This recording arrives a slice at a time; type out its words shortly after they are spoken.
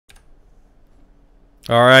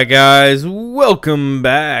Alright guys, welcome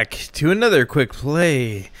back to another quick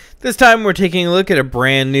play. This time we're taking a look at a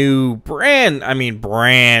brand new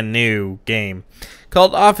game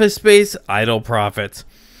called Office Space Idle Profits.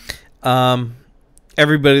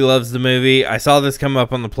 Everybody loves the movie. I saw this come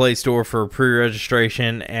up on the Play Store for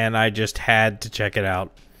pre-registration and I just had to check it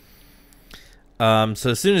out. So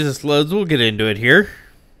as soon as this loads, we'll get into it here.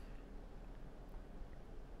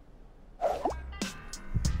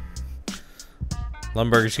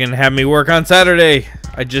 Lumberg's gonna have me work on Saturday.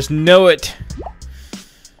 I just know it.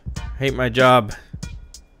 Hate my job.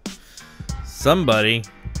 Somebody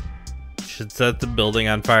should set the building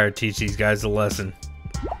on fire. Teach these guys a lesson.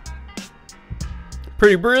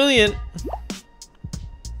 Pretty brilliant.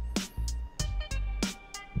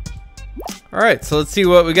 Alright, so let's see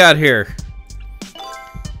what we got here.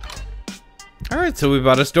 Alright, so we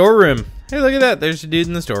bought a storeroom. Hey, look at that. There's a dude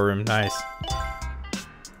in the storeroom. Nice.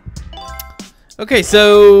 Okay,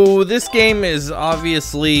 so this game is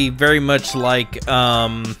obviously very much like,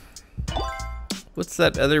 what's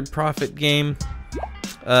that other profit game?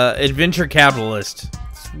 Adventure Capitalist.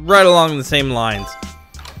 It's right along the same lines.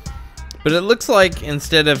 But it looks like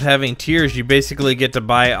instead of having tiers, you basically get to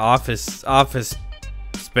buy office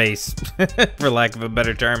space, for lack of a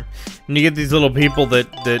better term. And you get these little people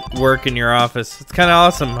that work in your office. It's kind of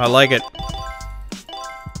awesome. I like it.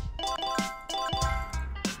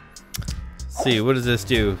 See, what does this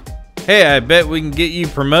do? Hey, I bet we can get you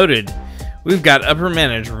promoted. We've got upper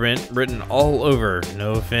management written all over.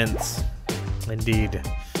 No offense. Indeed.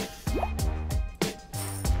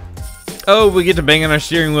 Oh, we get to bang on our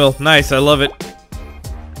steering wheel. Nice, I love it.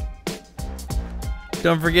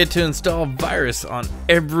 Don't forget to install virus on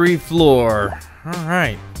every floor.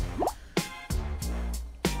 Alright.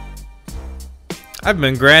 I've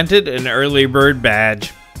been granted an early bird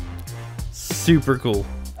badge. Super cool.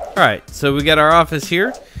 Alright, so we got our office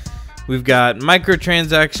here. We've got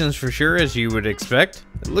microtransactions for sure, as you would expect.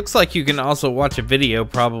 It looks like you can also watch a video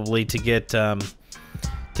probably to get some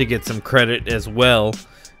credit as well.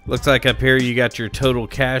 Looks like up here you got your total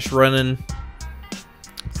cash running.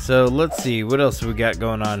 So let's see, what else we got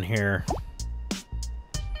going on here?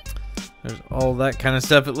 There's all that kind of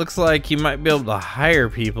stuff. It looks like you might be able to hire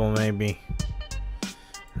people maybe.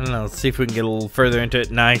 I don't know, let's see if we can get a little further into it.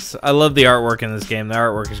 Nice. I love the artwork in this game. The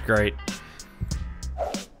artwork is great.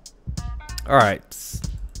 Alright.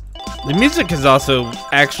 The music is also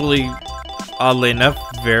actually, oddly enough,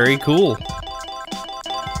 very cool.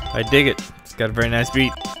 I dig it. It's got a very nice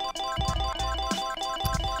beat.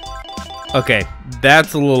 Okay,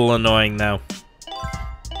 that's a little annoying though.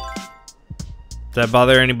 Does that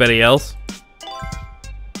bother anybody else?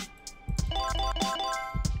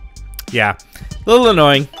 Yeah. A little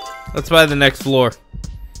annoying. Let's buy the next floor.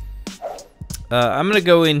 I'm gonna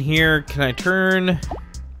go in here. Can I turn...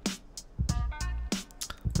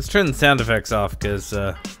 Let's turn the sound effects off because,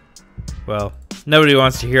 well, nobody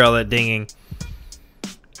wants to hear all that dinging.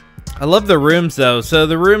 I love the rooms though. So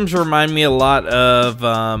the rooms remind me a lot of,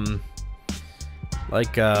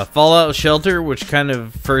 like Fallout Shelter, which kind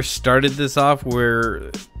of first started this off, where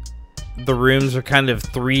the rooms are kind of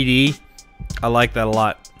 3D. I like that a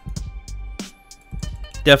lot.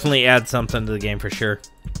 Definitely add something to the game for sure.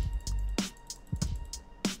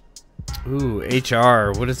 Ooh,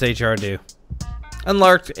 HR. What does HR do?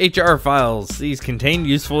 Unlocked HR files. These contain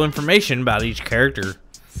useful information about each character.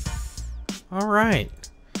 Alright.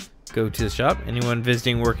 Go to the shop. Anyone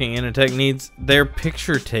visiting working in a tech needs their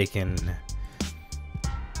picture taken.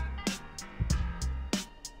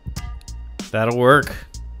 That'll work.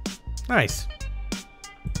 Nice.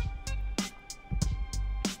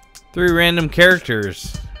 3 random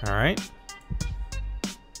characters. Alright.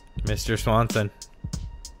 Mr. Swanson.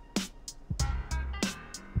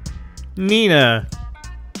 Nina.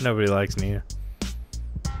 Nobody likes Nina.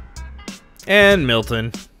 And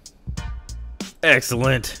Milton.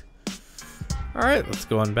 Excellent. Alright, let's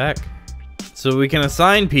go on back. So we can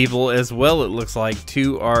assign people as well, it looks like,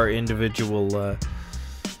 to our individual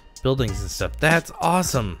buildings and stuff. That's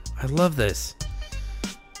awesome. I love this.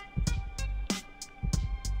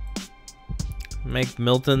 Make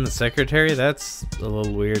Milton the secretary? That's a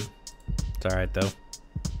little weird. It's alright though.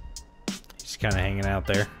 He's kind of hanging out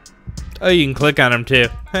there. Oh, you can click on him too.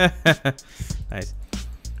 Nice.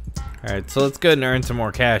 Alright, so let's go ahead and earn some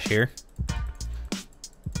more cash here.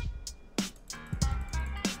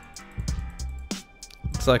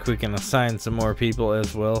 Looks like we can assign some more people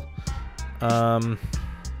as well. I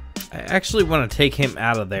actually want to take him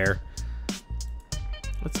out of there.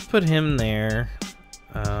 Let's put him there.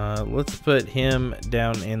 Let's put him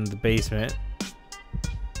down in the basement.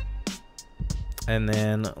 And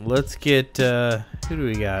then let's get, who do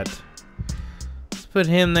we got? Let's put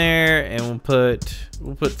him there, and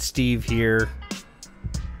we'll put Steve here.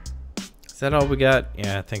 Is that all we got?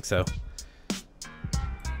 Yeah, I think so.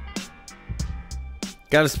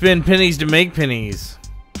 Gotta spend pennies to make pennies.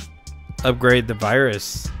 Upgrade the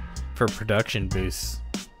virus for production boosts.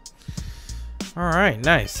 Alright,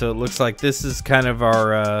 nice. So it looks like this is kind of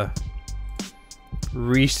our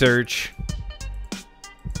research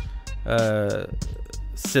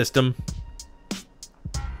system.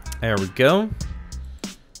 There we go.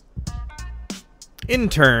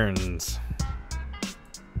 Interns.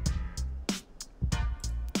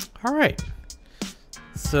 Alright.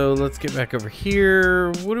 So let's get back over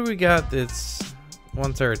here. What do we got that's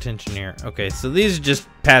wants our attention here? Okay, so these are just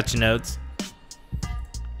patch notes.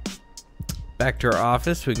 Back to our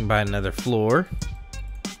office, we can buy another floor.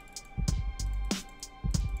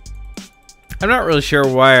 I'm not really sure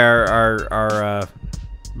why our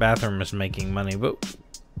bathroom is making money, but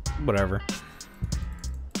whatever.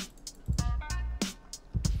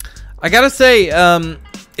 I gotta say,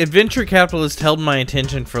 Adventure Capitalist held my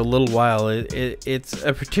attention for a little while. It's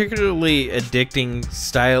a particularly addicting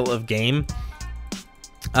style of game.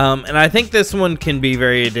 And I think this one can be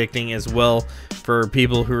very addicting as well for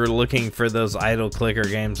people who are looking for those idle clicker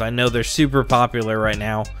games. I know they're super popular right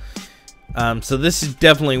now. So this is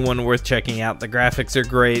definitely one worth checking out. The graphics are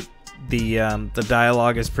great. The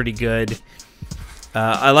dialogue is pretty good.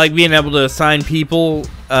 I like being able to assign people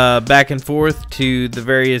back and forth to the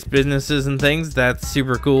various businesses and things. That's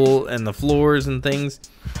super cool. And the floors and things.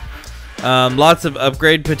 Lots of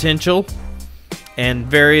upgrade potential and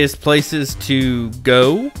various places to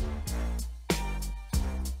go.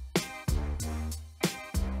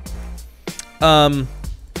 A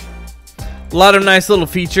lot of nice little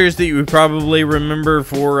features that you would probably remember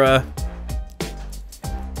for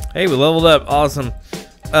hey, we leveled up, awesome,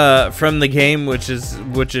 from the game, which is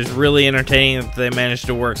really entertaining that they managed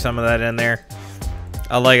to work some of that in there.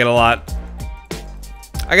 I like it a lot.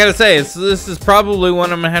 I gotta say, this is probably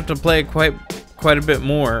one I'm gonna have to play quite a bit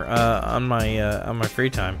more on my free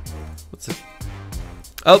time. What's it?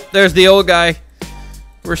 Oh, there's the old guy.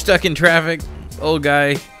 We're stuck in traffic. Old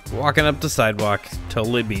guy walking up the sidewalk,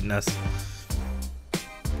 totally beating us.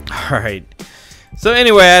 Alright, so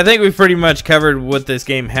anyway, I think we've pretty much covered what this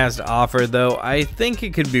game has to offer, though I think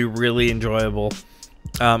it could be really enjoyable,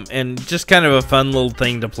 and just kind of a fun little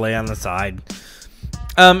thing to play on the side.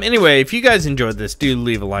 Anyway, if you guys enjoyed this, do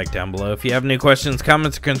leave a like down below. If you have any questions,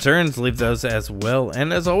 comments, or concerns, leave those as well.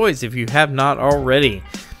 And as always, if you have not already,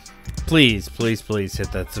 please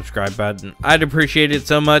hit that subscribe button. I'd appreciate it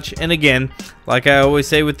so much. And again, like I always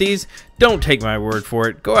say with these, don't take my word for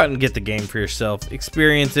it. Go out and get the game for yourself.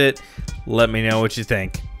 Experience it. Let me know what you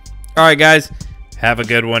think. Alright guys, have a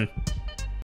good one.